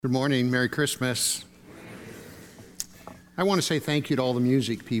Good morning. Merry Christmas. I want to say thank you to all the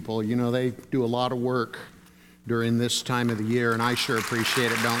music people. You know, they do a lot of work during this time of the year, and I sure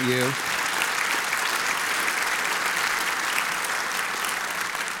appreciate it, don't you?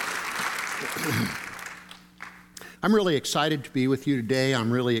 I'm really excited to be with you today.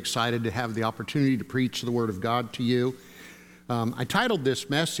 I'm really excited to have the opportunity to preach the Word of God to you. I titled this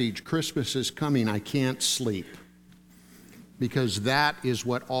message, Christmas is Coming, I Can't Sleep, because that is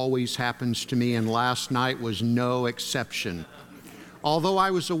what always happens to me, and last night was no exception. Although I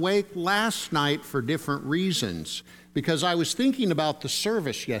was awake last night for different reasons, because I was thinking about the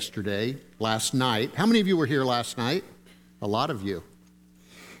service last night. How many of you were here last night? A lot of you.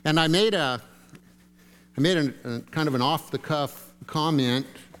 And I made a kind of an off-the-cuff comment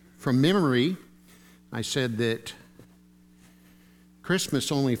from memory. I said that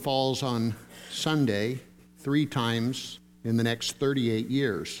Christmas only falls on Sunday 3 times in the next 38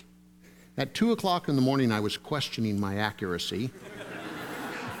 years. At 2 o'clock in the morning, I was questioning my accuracy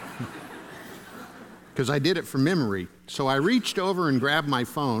because I did it from memory. So I reached over and grabbed my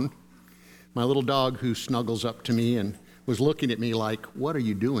phone, my little dog who snuggles up to me and was looking at me like, "What are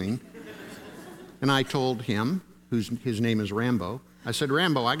you doing?" And I told him, his name is Rambo, I said,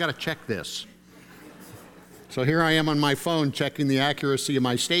 "Rambo, I got to check this." So here I am on my phone checking the accuracy of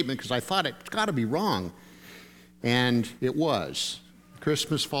my statement because I thought it's got to be wrong. And it was.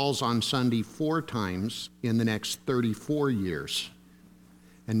 Christmas falls on Sunday 4 times in the next 34 years.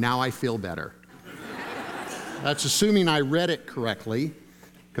 And now I feel better. That's assuming I read it correctly,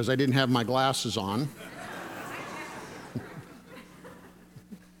 because I didn't have my glasses on.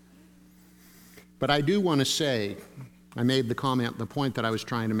 But I do want to say, I made the point that I was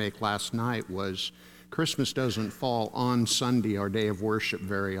trying to make last night was Christmas doesn't fall on Sunday, our day of worship,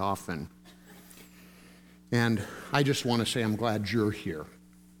 very often. And I just want to say I'm glad you're here.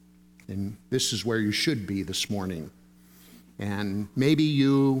 And this is where you should be this morning. And maybe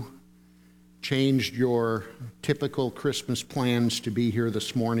you changed your typical Christmas plans to be here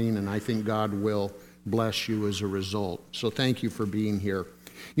this morning, and I think God will bless you as a result. So thank you for being here.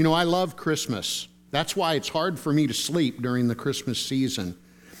 You know, I love Christmas. That's why it's hard for me to sleep during the Christmas season.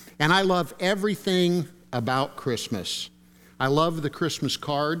 And I love everything about Christmas. I love the Christmas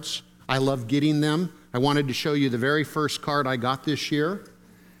cards. I love getting them. I wanted to show you the very first card I got this year.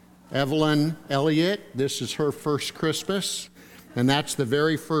 Evelyn Elliott, this is her first Christmas, and that's the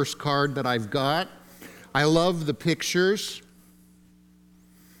very first card that I've got. I love the pictures.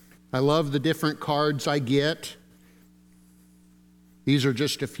 I love the different cards I get. These are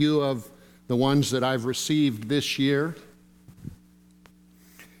just a few of the ones that I've received this year.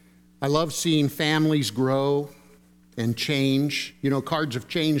 I love seeing families grow and change. You know, cards have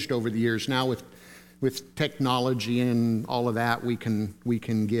changed over the years. Now with technology and all of that, we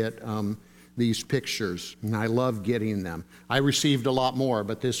can get these pictures, and I love getting them. I received a lot more,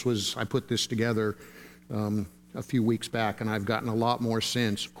 but I put this together a few weeks back, and I've gotten a lot more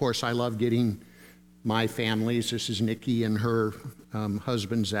since. Of course, I love getting my families. This is Nikki and her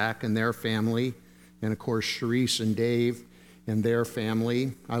husband, Zach, and their family, and of course, Sharice and Dave and their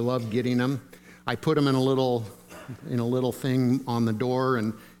family. I love getting them. I put them in a little thing on the door,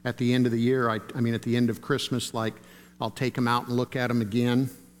 and at the end of the year, at the end of Christmas, like, I'll take them out and look at them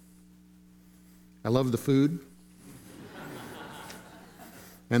again. I love the food.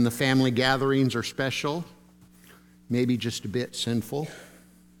 And the family gatherings are special, maybe just a bit sinful.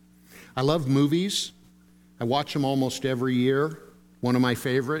 I love movies. I watch them almost every year. One of my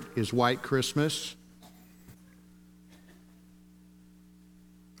favorite is White Christmas.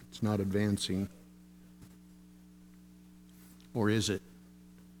 It's not advancing. Or is it?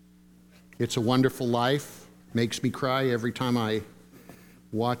 It's a Wonderful Life. Makes me cry every time I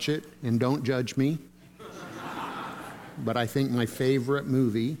watch it. And don't judge me. But I think my favorite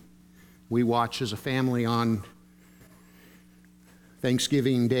movie we watch as a family on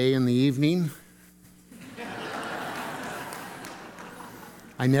Thanksgiving Day in the evening.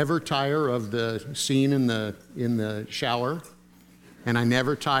 I never tire of the scene in the shower. And I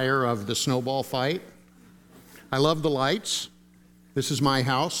never tire of the snowball fight. I love the lights. This is my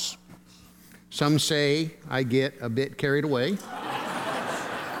house. Some say I get a bit carried away.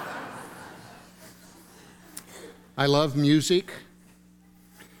 I love music.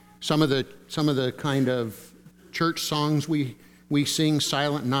 Some of the kind of church songs we sing,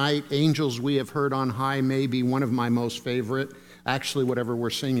 Silent Night, Angels We Have Heard on High may be one of my most favorite. Actually, whatever we're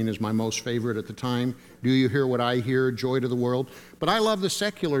singing is my most favorite at the time. Do You Hear What I Hear? Joy to the World. But I love the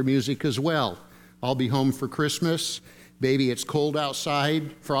secular music as well. I'll Be Home for Christmas. Baby, It's Cold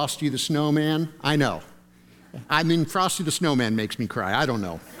Outside. Frosty the Snowman. I know. I mean, Frosty the Snowman makes me cry. I don't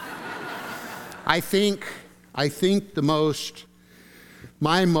know. I think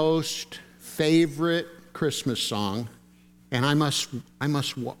my most favorite Christmas song, and I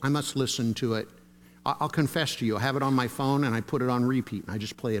must listen to it. I'll confess to you, I have it on my phone and I put it on repeat and I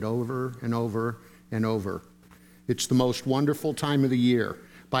just play it over and over and over. It's The Most Wonderful Time of the Year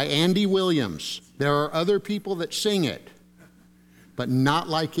by Andy Williams. There are other people that sing it, but not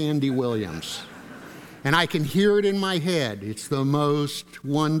like Andy Williams. And I can hear it in my head. It's the most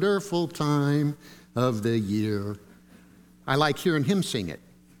wonderful time of the year. I like hearing him sing it.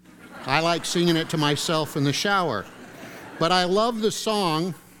 I like singing it to myself in the shower. But I love the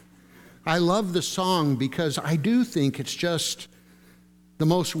song. I love the song because I do think it's just the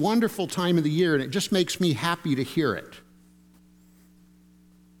most wonderful time of the year, and it just makes me happy to hear it.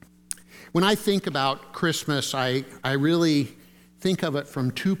 When I think about Christmas, I really think of it from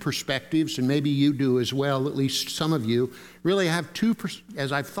two perspectives, and maybe you do as well, at least some of you. Really have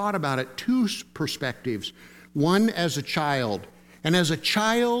as I've thought about it, two perspectives. One as a child, and as a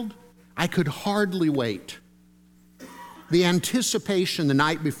child, I could hardly wait. The anticipation the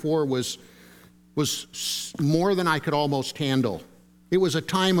night before was more than I could almost handle. It was a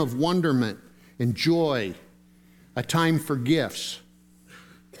time of wonderment and joy, a time for gifts.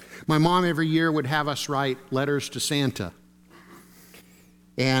 My mom every year would have us write letters to Santa.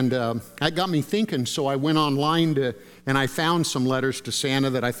 And that got me thinking, so I went online and I found some letters to Santa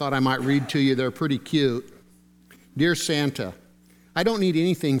that I thought I might read to you. They're pretty cute. Dear Santa, I don't need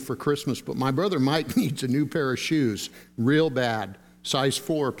anything for Christmas, but my brother Mike needs a new pair of shoes. Real bad. Size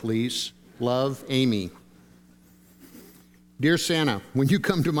 4, please. Love, Amy. Dear Santa, when you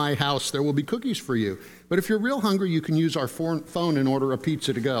come to my house, there will be cookies for you. But if you're real hungry, you can use our phone and order a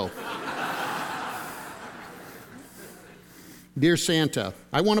pizza to go. Dear Santa,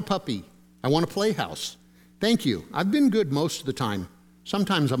 I want a puppy. I want a playhouse. Thank you. I've been good most of the time.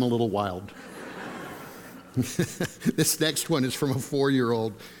 Sometimes I'm a little wild. This next one is from a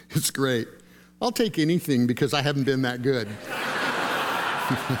 4-year-old. It's great. I'll take anything because I haven't been that good.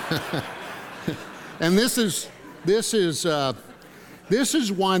 And this is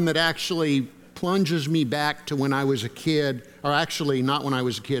one that actually plunges me back to when I was a kid, or actually not when I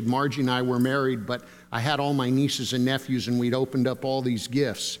was a kid. Margie and I were married, but I had all my nieces and nephews, and we'd opened up all these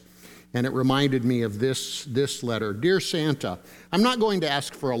gifts. And it reminded me of this letter. Dear Santa, I'm not going to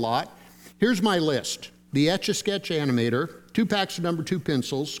ask for a lot. Here's my list. The Etch-a-Sketch Animator, 2 packs of number 2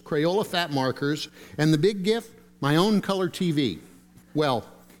 pencils, Crayola fat markers, and the big gift, my own color TV. Well,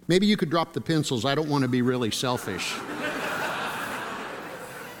 maybe you could drop the pencils. I don't want to be really selfish.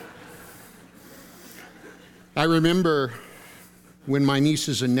 I remember when my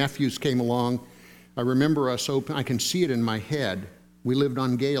nieces and nephews came along, I remember us I can see it in my head. We lived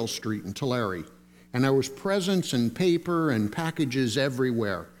on Gale Street in Tulare, and there was presents and paper and packages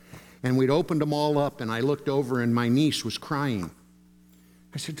everywhere. And we'd opened them all up, and I looked over, and my niece was crying.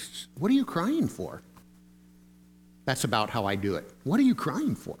 I said, what are you crying for? That's about how I do it. What are you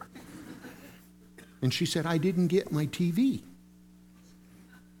crying for? And she said, I didn't get my TV.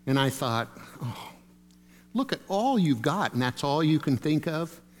 And I thought, oh, look at all you've got, and that's all you can think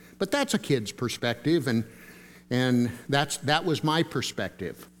of. But that's a kid's perspective, and that was my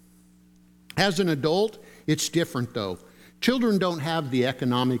perspective. As an adult, it's different, though. Children don't have the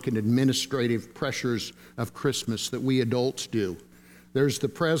economic and administrative pressures of Christmas that we adults do. There's the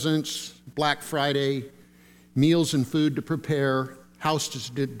presents, Black Friday, meals and food to prepare, houses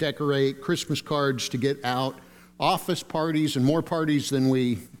to decorate, Christmas cards to get out, office parties, and more parties than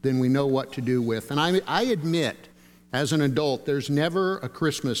we know what to do with. And I admit, as an adult, there's never a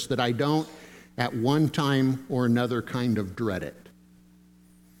Christmas that I don't, at one time or another, kind of dread it.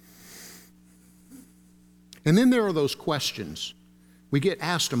 And then there are those questions. We get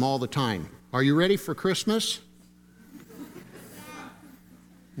asked them all the time. Are you ready for Christmas?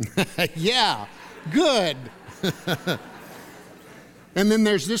 Yeah, good. And then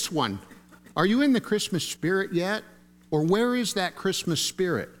there's this one. Are you in the Christmas spirit yet? Or where is that Christmas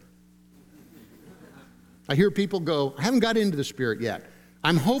spirit? I hear people go, I haven't got into the spirit yet.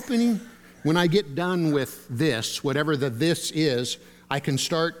 I'm hoping when I get done with this, whatever this is, I can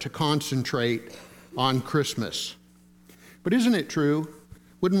start to concentrate on Christmas. But isn't it true?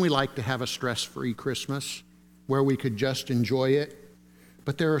 Wouldn't we like to have a stress-free Christmas where we could just enjoy it?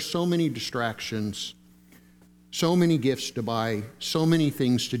 But there are so many distractions, so many gifts to buy, so many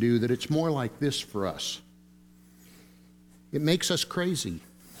things to do that it's more like this for us. It makes us crazy.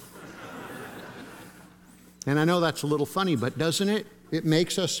 And I know that's a little funny, but doesn't it? It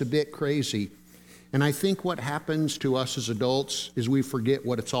makes us a bit crazy. And I think what happens to us as adults is we forget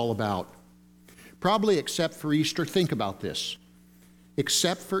what it's all about. Probably except for Easter. Think about this.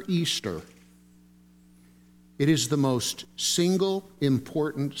 Except for Easter, it is the most single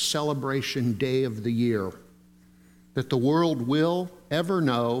important celebration day of the year that the world will ever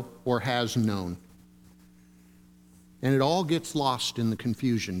know or has known. And it all gets lost in the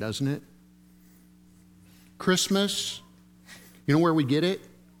confusion, doesn't it? Christmas, you know where we get it?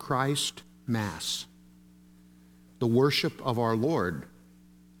 Christ Mass. The worship of our Lord.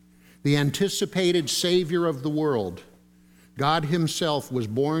 The anticipated Savior of the world. God himself was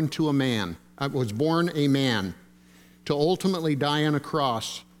born a man to ultimately die on a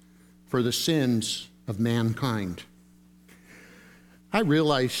cross for the sins of mankind. I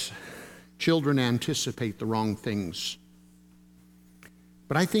realize children anticipate the wrong things,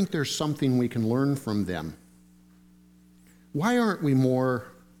 but I think there's something we can learn from them. Why aren't we more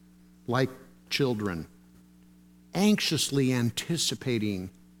like children, anxiously anticipating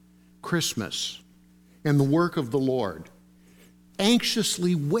Christmas and the work of the Lord,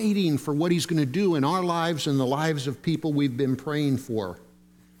 anxiously waiting for what he's going to do in our lives and the lives of people we've been praying for?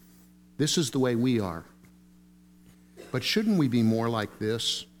 This is the way we are. But shouldn't we be more like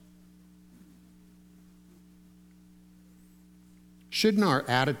this? Shouldn't our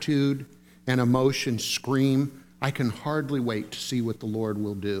attitude and emotion scream, I can hardly wait to see what the Lord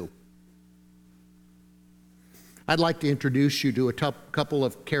will do? I'd like to introduce you to a couple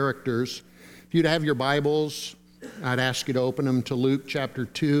of characters. If you'd have your Bibles, I'd ask you to open them to Luke chapter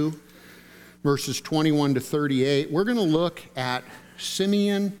 2, verses 21 to 38. We're going to look at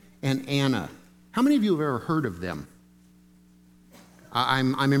Simeon and Anna. How many of you have ever heard of them?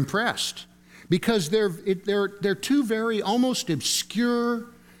 I'm impressed because they're two very almost obscure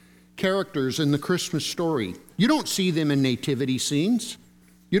characters in the Christmas story. You don't see them in nativity scenes.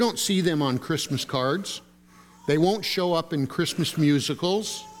 You don't see them on Christmas cards. They won't show up in Christmas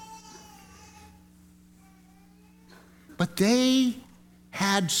musicals. But they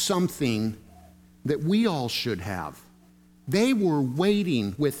had something that we all should have. They were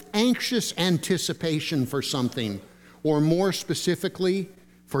waiting with anxious anticipation for something, or more specifically,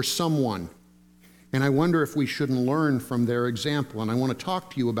 for someone. And I wonder if we shouldn't learn from their example, and I want to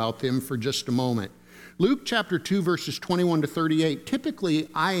talk to you about them for just a moment. Luke chapter 2, verses 21 to 38. Typically,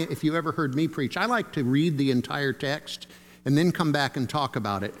 if you ever heard me preach, I like to read the entire text and then come back and talk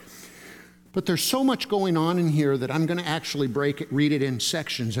about it. But there's so much going on in here that I'm going to actually read it in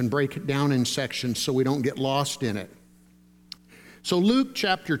sections and break it down in sections so we don't get lost in it. So Luke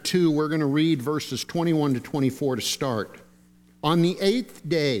chapter 2, we're going to read verses 21 to 24 to start. On the 8th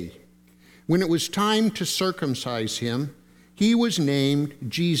day, when it was time to circumcise him, he was named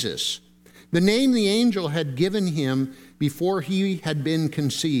Jesus, the name the angel had given him before he had been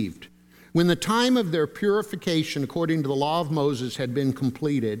conceived. When the time of their purification according to the law of Moses had been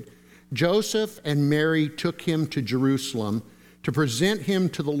completed, Joseph and Mary took him to Jerusalem to present him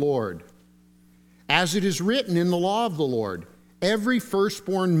to the Lord. As it is written in the law of the Lord, every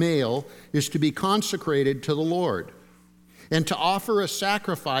firstborn male is to be consecrated to the Lord, and to offer a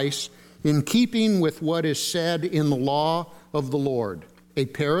sacrifice in keeping with what is said in the law of the Lord, a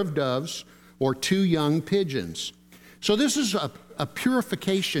pair of doves or 2 young pigeons. So this is a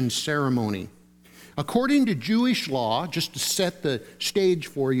purification ceremony. According to Jewish law, just to set the stage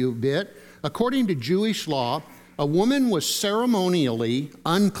for you a bit, according to Jewish law, a woman was ceremonially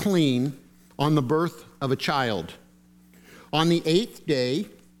unclean on the birth of a child. On the 8th day,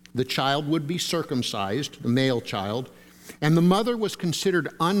 the child would be circumcised, the male child, and the mother was considered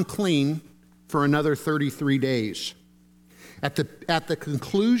unclean for another 33 days. At the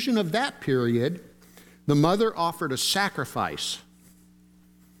conclusion of that period, the mother offered a sacrifice,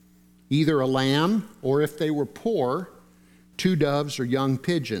 either a lamb or, if they were poor, 2 doves or young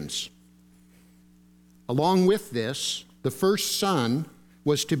pigeons. Along with this, the first son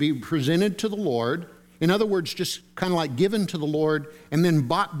was to be presented to the Lord. In other words, just kind of like given to the Lord and then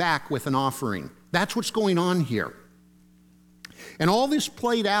bought back with an offering. That's what's going on here. And all this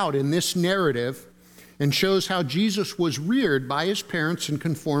played out in this narrative and shows how Jesus was reared by his parents in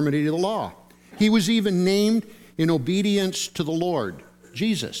conformity to the law. He was even named in obedience to the Lord,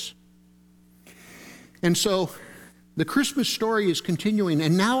 Jesus. And so the Christmas story is continuing,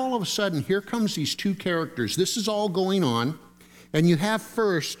 and now all of a sudden, here comes these 2 characters. This is all going on, and you have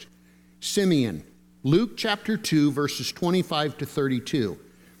first Simeon. Luke chapter 2, verses 25 to 32.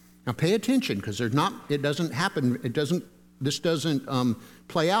 Now pay attention, because this doesn't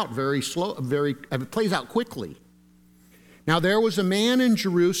play out very slow, it plays out quickly. Now there was a man in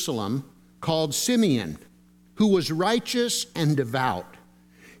Jerusalem called Simeon, who was righteous and devout.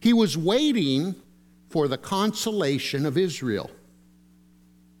 He was waiting for the consolation of Israel.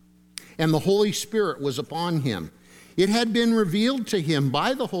 and the Holy Spirit was upon him. It had been revealed to him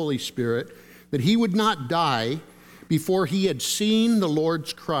by the Holy Spirit that he would not die before he had seen the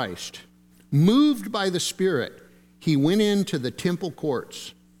Lord's Christ. Moved by the Spirit, he went into the temple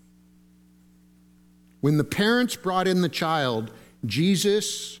courts. When the parents brought in the child,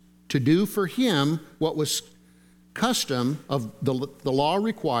 Jesus, to do for him what was custom of the law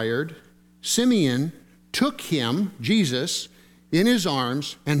required, Simeon took him, Jesus, in his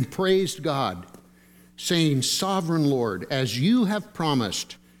arms and praised God, saying, "Sovereign Lord, as you have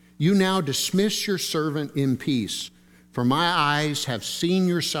promised, you now dismiss your servant in peace, for my eyes have seen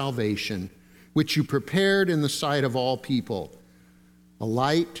your salvation, which you prepared in the sight of all people, a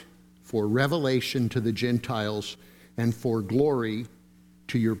light for revelation to the Gentiles and for glory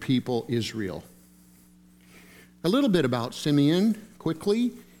to your people Israel." A little bit about Simeon,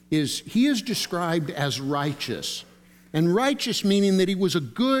 quickly, is he is described as righteous. And righteous meaning that he was a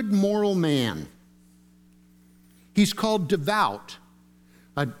good moral man. He's called devout.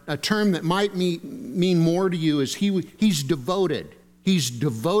 A term that might mean more to you is he's devoted. He's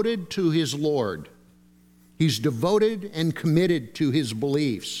devoted to his Lord. He's devoted and committed to his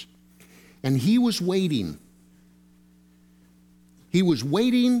beliefs. And he was waiting. He was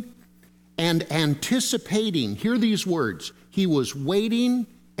waiting and anticipating. Hear these words. He was waiting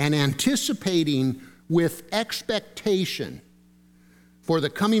and anticipating with expectation for the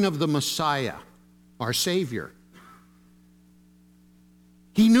coming of the Messiah, our Savior.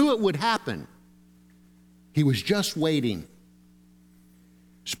 He knew it would happen. He was just waiting.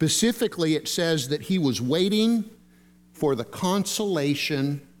 Specifically, it says that he was waiting for the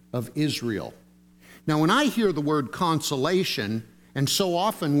consolation of Israel. Now, when I hear the word consolation, and so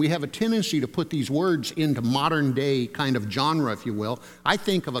often we have a tendency to put these words into modern day kind of genre, if you will, I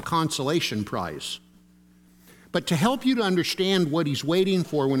think of a consolation prize. But to help you to understand what he's waiting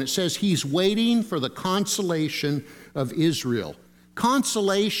for, when it says he's waiting for the consolation of Israel,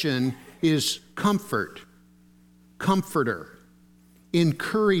 consolation is comfort, comforter,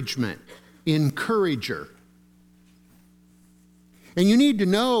 encouragement, encourager. And you need to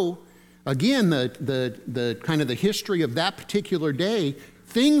know, again, the kind of the history of that particular day.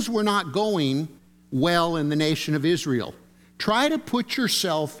 Things were not going well in the nation of Israel. Try to put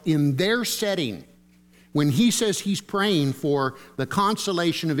yourself in their setting. When he says he's praying for the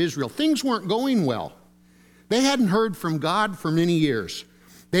consolation of Israel, things weren't going well. They hadn't heard from God for many years.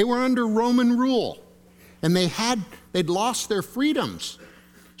 They were under Roman rule, and they'd lost their freedoms.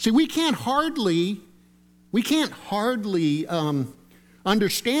 See, we can't hardly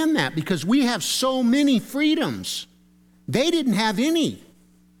understand that because we have so many freedoms. They didn't have any.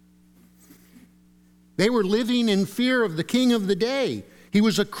 They were living in fear of the king of the day. He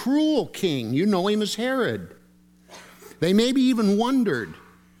was a cruel king. You know him as Herod. They maybe even wondered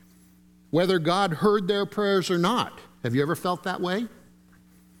whether God heard their prayers or not. Have you ever felt that way?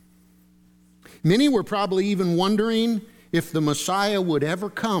 Many were probably even wondering if the Messiah would ever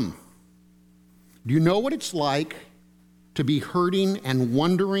come. Do you know what it's like to be hurting and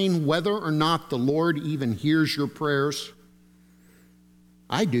wondering whether or not the Lord even hears your prayers?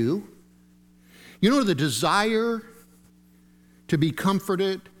 I do. You know, the desire to be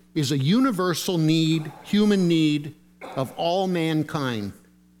comforted is a universal need, human need of all mankind.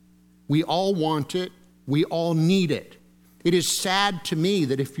 We all want it. We all need it. It is sad to me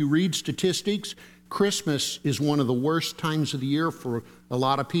that if you read statistics, Christmas is one of the worst times of the year for a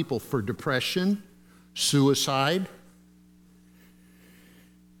lot of people for depression, suicide.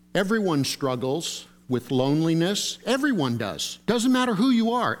 Everyone struggles with loneliness. Everyone does. Doesn't matter who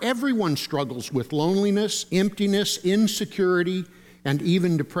you are. Everyone struggles with loneliness, emptiness, insecurity, and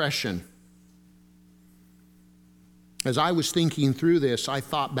even depression. As I was thinking through this, I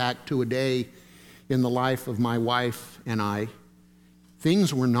thought back to a day in the life of my wife and I.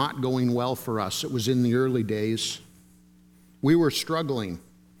 Things were not going well for us. It was in the early days. We were struggling.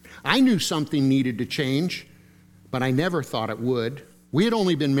 I knew something needed to change, but I never thought it would. We had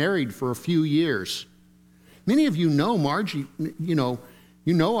only been married for a few years. Many of you know Margie, you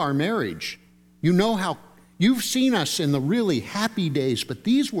know our marriage. You know how, you've seen us in the really happy days, but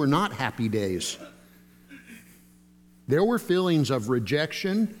these were not happy days. There were feelings of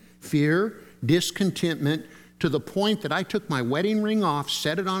rejection, fear, discontentment, to the point that I took my wedding ring off,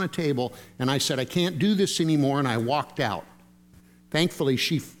 set it on a table, and I said, I can't do this anymore, and I walked out. Thankfully,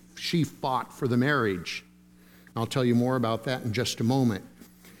 she fought for the marriage. I'll tell you more about that in just a moment.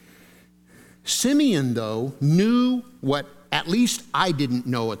 Simeon, though, knew what at least I didn't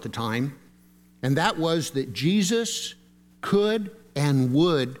know at the time, and that was that Jesus could and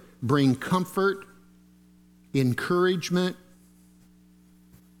would bring comfort, encouragement,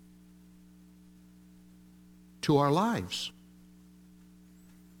 to our lives.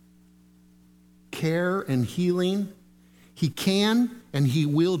 Care and healing, He can and He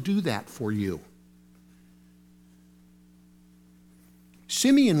will do that for you.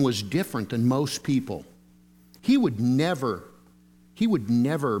 Simeon was different than most people. He would never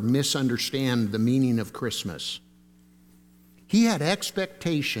misunderstand the meaning of Christmas. He had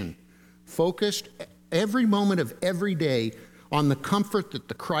expectation, focused every moment of every day on the comfort that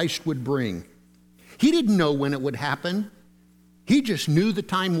the Christ would bring. He didn't know when it would happen. He just knew the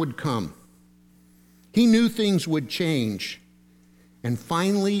time would come. He knew things would change. And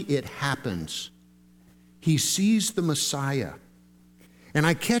finally, it happens. He sees the Messiah. And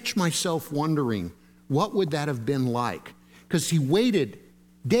I catch myself wondering, what would that have been like? Because he waited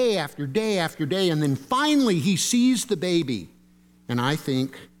day after day after day, and then finally he sees the baby. And I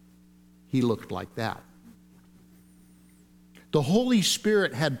think he looked like that. The Holy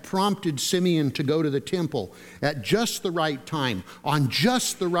Spirit had prompted Simeon to go to the temple at just the right time, on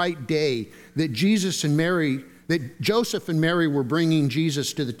just the right day that Joseph and Mary were bringing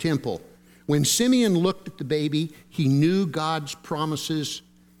Jesus to the temple. When Simeon looked at the baby, he knew God's promises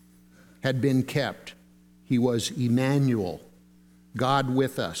had been kept. He was Emmanuel, God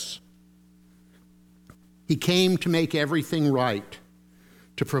with us. He came to make everything right,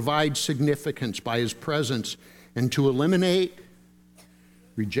 to provide significance by His presence, and to eliminate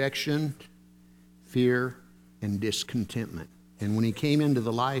rejection, fear, and discontentment. And when He came into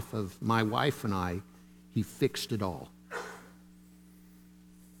the life of my wife and I, He fixed it all.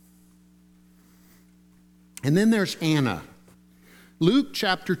 And then there's Anna. Luke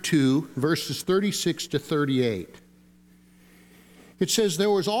chapter 2, verses 36 to 38. It says,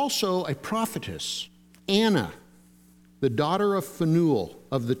 there was also a prophetess, Anna, the daughter of Phanuel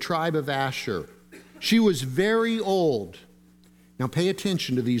of the tribe of Asher. She was very old. Now pay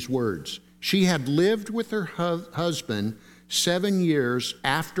attention to these words. She had lived with her husband 7 years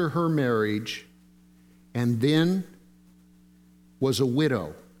after her marriage, and then was a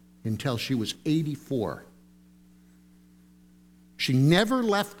widow until she was 84. She never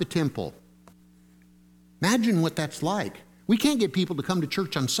left the temple. Imagine what that's like. We can't get people to come to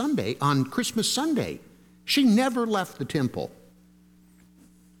church on Sunday, on Christmas Sunday. She never left the temple.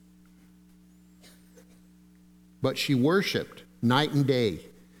 But she worshiped night and day,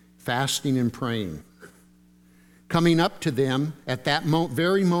 fasting and praying. Coming up to them at that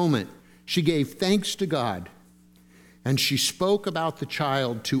very moment, she gave thanks to God, and she spoke about the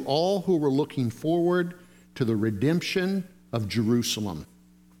child to all who were looking forward to the redemption of Jerusalem.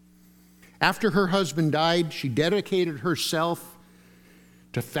 After her husband died, she dedicated herself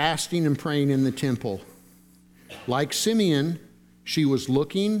to fasting and praying in the temple. Like Simeon, she was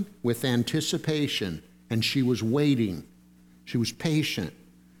looking with anticipation, and she was waiting. She was patient.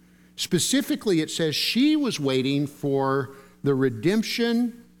 Specifically, it says she was waiting for the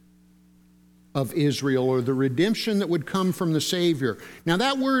redemption of Israel, or the redemption that would come from the Savior. Now,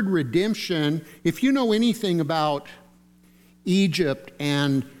 that word redemption, if you know anything about Egypt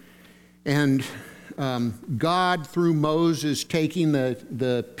and God through Moses taking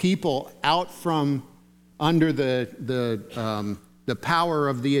the people out from under the power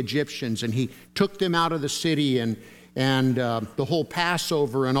of the Egyptians, and He took them out of the city, and the whole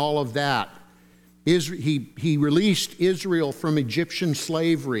Passover and all of that. He released Israel from Egyptian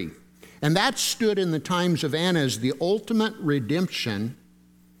slavery. And that stood in the times of Anna as the ultimate redemption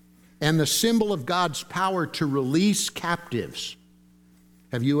and the symbol of God's power to release captives.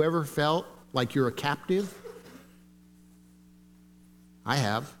 Have you ever felt like you're a captive? I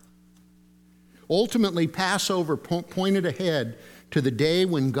have. Ultimately, Passover pointed ahead to the day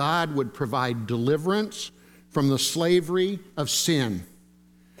when God would provide deliverance from the slavery of sin.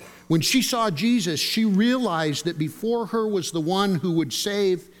 When she saw Jesus, she realized that before her was the one who would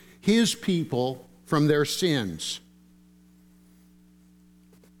save His people from their sins.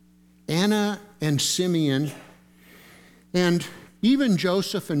 Anna and Simeon, and even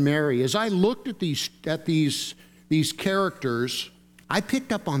Joseph and Mary, as I looked at these characters, I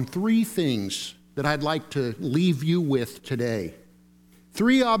picked up on 3 things that I'd like to leave you with today.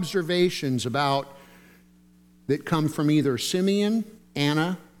 3 observations that come from either Simeon,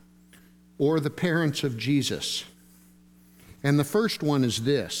 Anna, or the parents of Jesus. And the first one is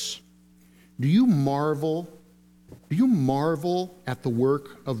this: do you marvel at the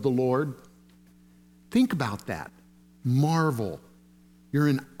work of the Lord? Think about that. Marvel. You're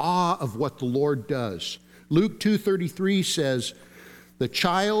in awe of what the Lord does. Luke 2:33 says, the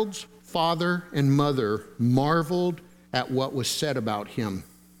child's father and mother marveled at what was said about him.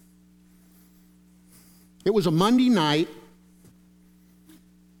 It was a Monday night,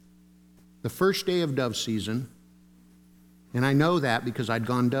 the first day of dove season, and I know that because I'd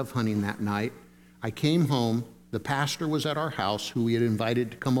gone dove hunting that night. I came home. The pastor was at our house, who we had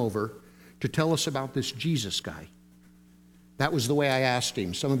invited to come over to tell us about this Jesus guy. That was the way I asked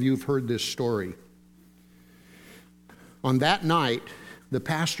him. Some of you have heard this story. On that night, the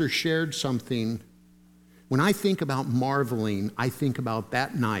pastor shared something. When I think about marveling, I think about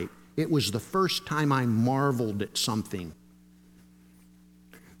that night. It was the first time I marveled at something.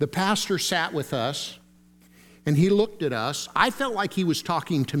 The pastor sat with us, and he looked at us. I felt like he was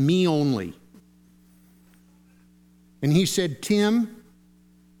talking to me only. And he said, Tim,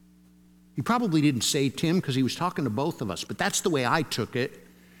 he probably didn't say Tim because he was talking to both of us, but that's the way I took it.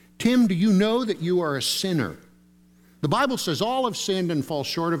 Tim, do you know that you are a sinner? The Bible says all have sinned and fall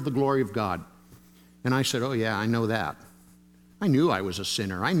short of the glory of God. And I said, oh yeah, I know that. I knew I was a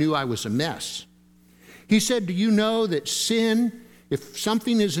sinner. I knew I was a mess. He said, do you know that sin, if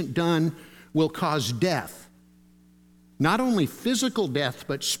something isn't done, will cause death? Not only physical death,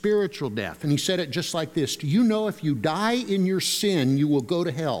 but spiritual death. And he said it just like this. Do you know if you die in your sin, you will go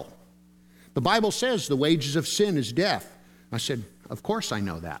to hell? The Bible says the wages of sin is death. I said, of course I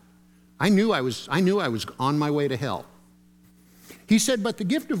know that. I knew I was on my way to hell. He said, but the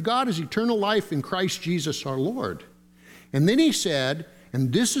gift of God is eternal life in Christ Jesus our Lord. And then he said,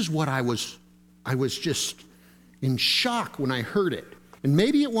 and this is what I was just in shock when I heard it. And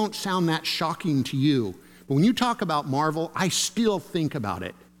maybe it won't sound that shocking to you, but when you talk about marvel, I still think about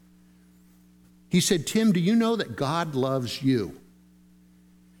it. He said, Tim, do you know that God loves you?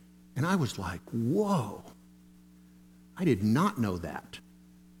 And I was like, whoa, I did not know that.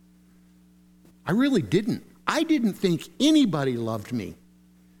 I really didn't. I didn't think anybody loved me.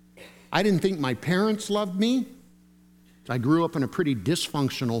 I didn't think my parents loved me. I grew up in a pretty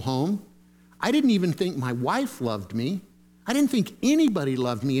dysfunctional home. I didn't even think my wife loved me. I didn't think anybody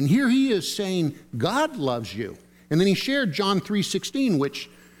loved me. And here he is saying, God loves you. And then he shared John 3:16, which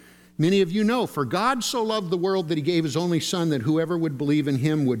many of you know. For God so loved the world that he gave his only son, that whoever would believe in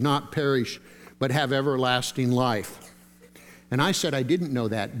him would not perish, but have everlasting life. And I said, I didn't know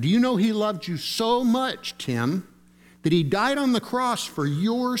that. Do you know he loved you so much, Tim, that he died on the cross for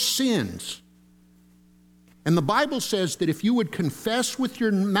your sins? And the Bible says that if you would confess with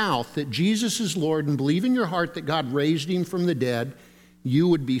your mouth that Jesus is Lord and believe in your heart that God raised him from the dead, you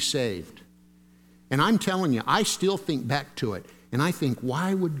would be saved. And I'm telling you, I still think back to it, and I think,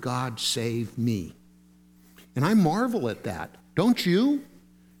 why would God save me? And I marvel at that. Don't you?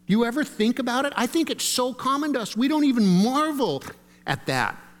 Do you ever think about it? I think it's so common to us. We don't even marvel at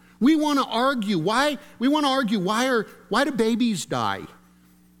that. We want to argue. Why do babies die?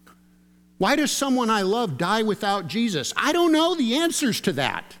 Why does someone I love die without Jesus? I don't know the answers to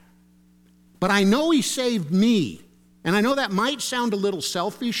that. But I know he saved me. And I know that might sound a little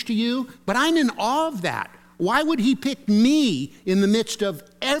selfish to you, but I'm in awe of that. Why would he pick me in the midst of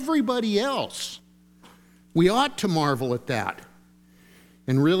everybody else? We ought to marvel at that.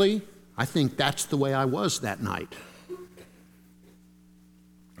 And really, I think that's the way I was that night.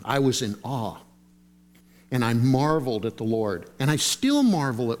 I was in awe. And I marveled at the Lord. And I still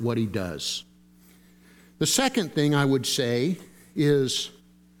marvel at what he does. The second thing I would say is,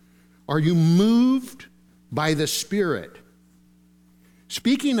 are you moved by the Spirit?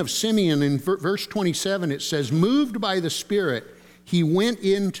 Speaking of Simeon, in verse 27, it says, moved by the Spirit, he went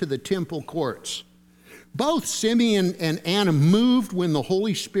into the temple courts. Both Simeon and Anna moved when the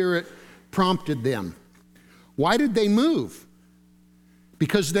Holy Spirit prompted them. Why did they move?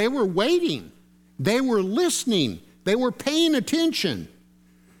 Because they were waiting. They were listening. They were paying attention.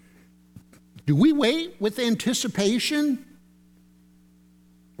 Do we wait with anticipation?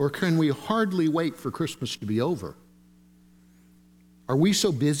 Or can we hardly wait for Christmas to be over? Are we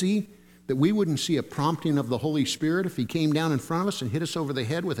so busy that we wouldn't see a prompting of the Holy Spirit if he came down in front of us and hit us over the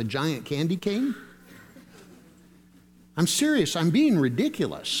head with a giant candy cane? I'm serious. I'm being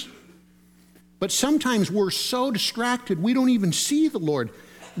ridiculous. But sometimes we're so distracted we don't even see the Lord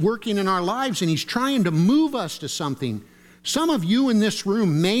working in our lives, and he's trying to move us to something. Some of you in this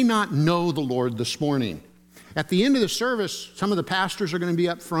room may not know the Lord this morning. At the end of the service, some of the pastors are going to be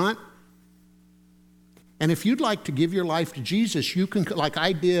up front. And if you'd like to give your life to Jesus, you can, like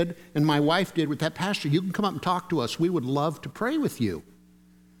I did and my wife did with that pastor, you can come up and talk to us. We would love to pray with you.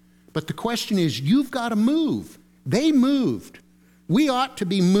 But the question is, you've got to move. They moved. We ought to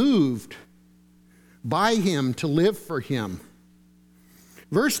be moved by him to live for him.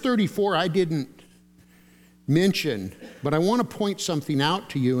 Verse 34, I didn't mention, but I want to point something out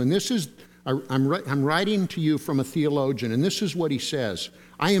to you. And this is, I'm writing to you from a theologian, and this is what he says.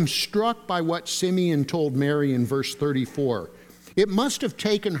 I am struck by what Simeon told Mary in verse 34. It must have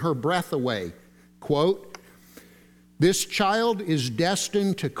taken her breath away. Quote, "This child is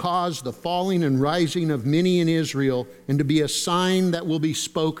destined to cause the falling and rising of many in Israel and to be a sign that will be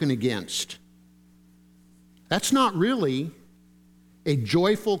spoken against." That's not really a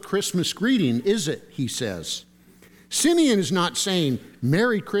joyful Christmas greeting, is it? He says. Simeon is not saying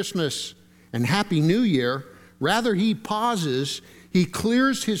Merry Christmas and Happy New Year. Rather, he pauses, he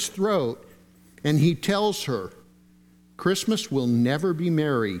clears his throat, and he tells her, Christmas will never be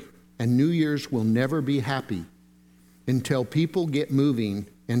merry and New Year's will never be happy until people get moving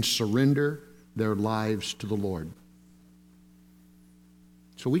and surrender their lives to the Lord.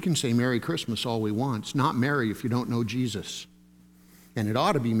 So we can say Merry Christmas all we want. It's not merry if you don't know Jesus. And it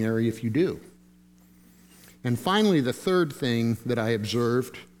ought to be merry if you do. And finally, the third thing that I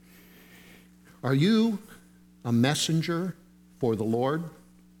observed, are you a messenger for the Lord?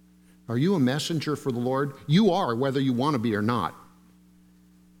 Are you a messenger for the Lord? You are, whether you want to be or not.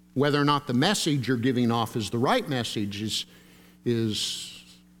 Whether or not the message you're giving off is the right message is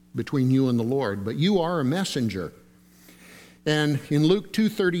between you and the Lord, but you are a messenger. And in Luke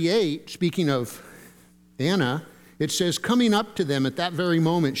 2:38, speaking of Anna, it says, coming up to them at that very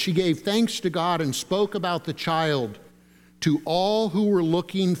moment, she gave thanks to God and spoke about the child to all who were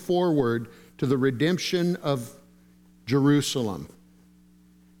looking forward to the redemption of Jerusalem.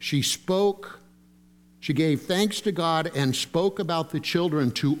 She gave thanks to God and spoke about the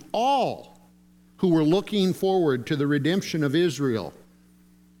children to all who were looking forward to the redemption of Israel.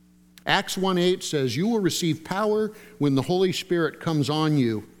 Acts 1:8 says, you will receive power when the Holy Spirit comes on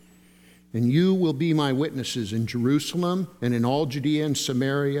you, and you will be my witnesses in Jerusalem and in all Judea and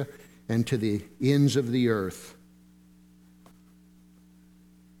Samaria and to the ends of the earth.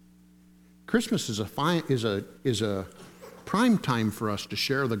 Christmas is a prime time for us to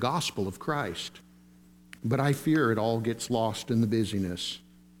share the gospel of Christ. But I fear it all gets lost in the busyness.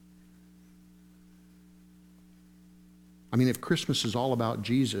 I mean, if Christmas is all about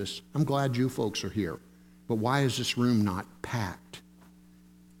Jesus, I'm glad you folks are here. But why is this room not packed?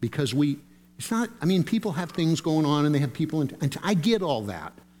 Because people have things going on and they have people, and I get all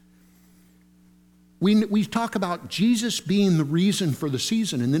that. We talk about Jesus being the reason for the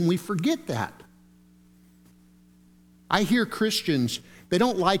season, and then we forget that. I hear Christians, they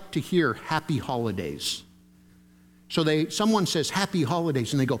don't like to hear happy holidays. So someone says happy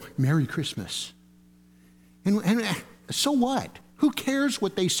holidays, and they go, Merry Christmas. And so what? Who cares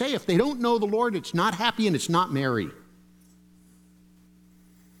what they say? If they don't know the Lord, it's not happy and it's not merry.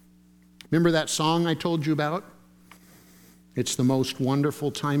 Remember that song I told you about? It's the most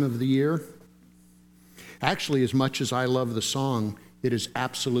wonderful time of the year. Actually, as much as I love the song, it is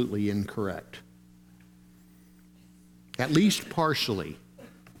absolutely incorrect. At least partially.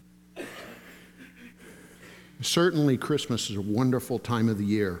 Certainly, Christmas is a wonderful time of the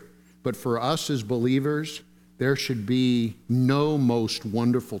year. But for us as believers, there should be no most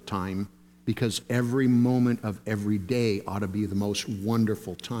wonderful time, because every moment of every day ought to be the most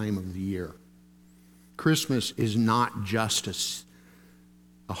wonderful time of the year. Christmas is not just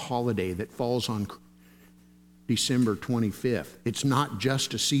a holiday that falls on December 25th. It's not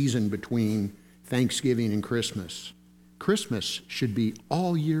just a season between Thanksgiving and Christmas. Christmas should be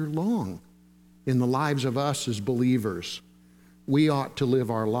all year long in the lives of us as believers. We ought to live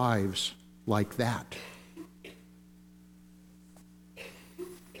our lives like that.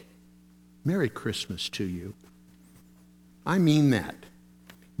 Merry Christmas to you. I mean that.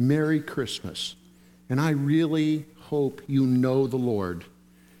 Merry Christmas. And I really hope you know the Lord.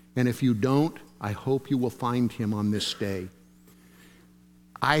 And if you don't, I hope you will find him on this day.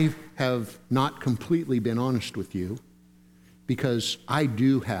 I have not completely been honest with you, because I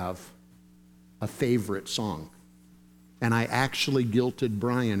do have a favorite song. And I actually guilted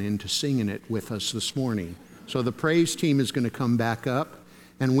Brian into singing it with us this morning. So the praise team is going to come back up.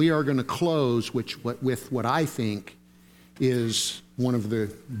 And we are going to close with what I think is one of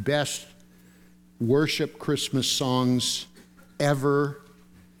the best worship Christmas songs ever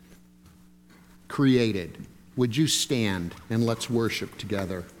created. Would you stand and let's worship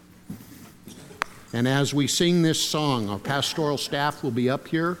together? And as we sing this song, our pastoral staff will be up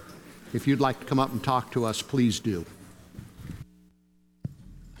here. If you'd like to come up and talk to us, please do.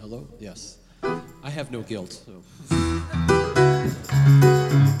 Hello? Yes. I have no guilt, so...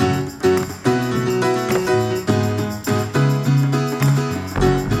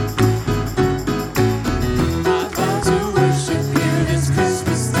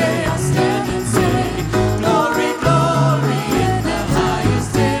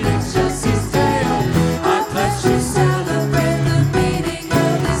 Celebrate the meaning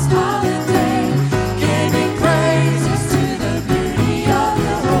of this holiday, giving praises to the beauty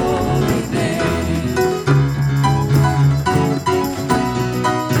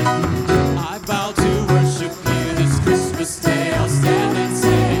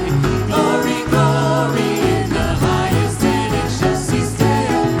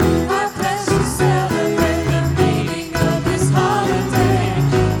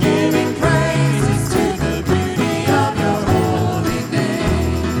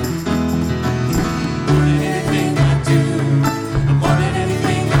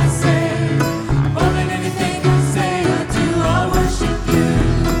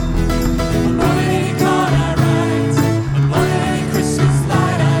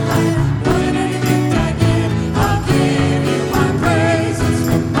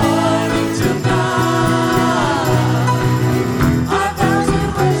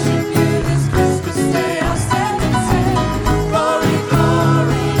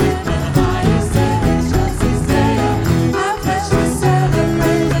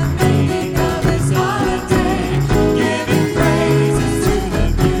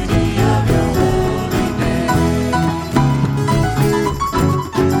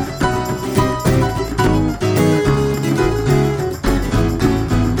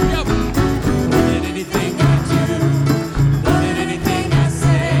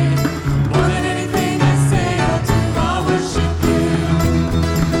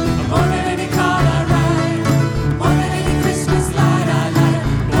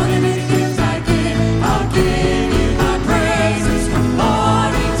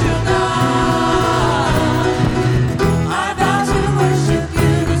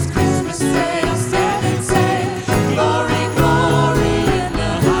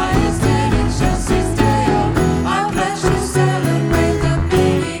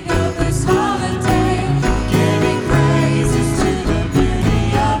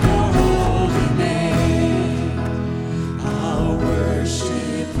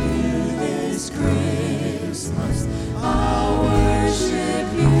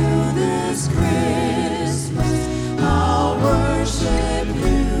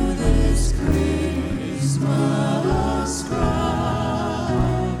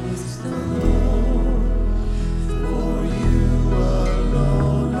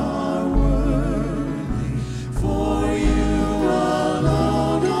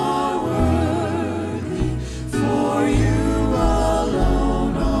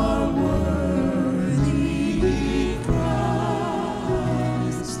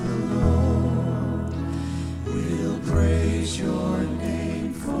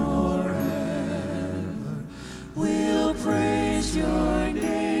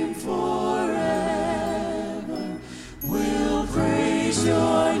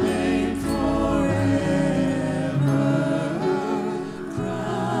thy name forever,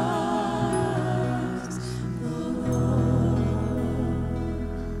 Christ the Lord.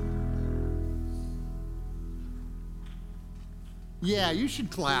 Yeah, you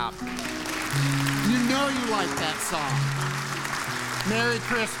should clap. You know you like that song. Merry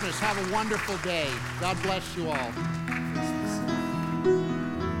Christmas. Have a wonderful day. God bless you all.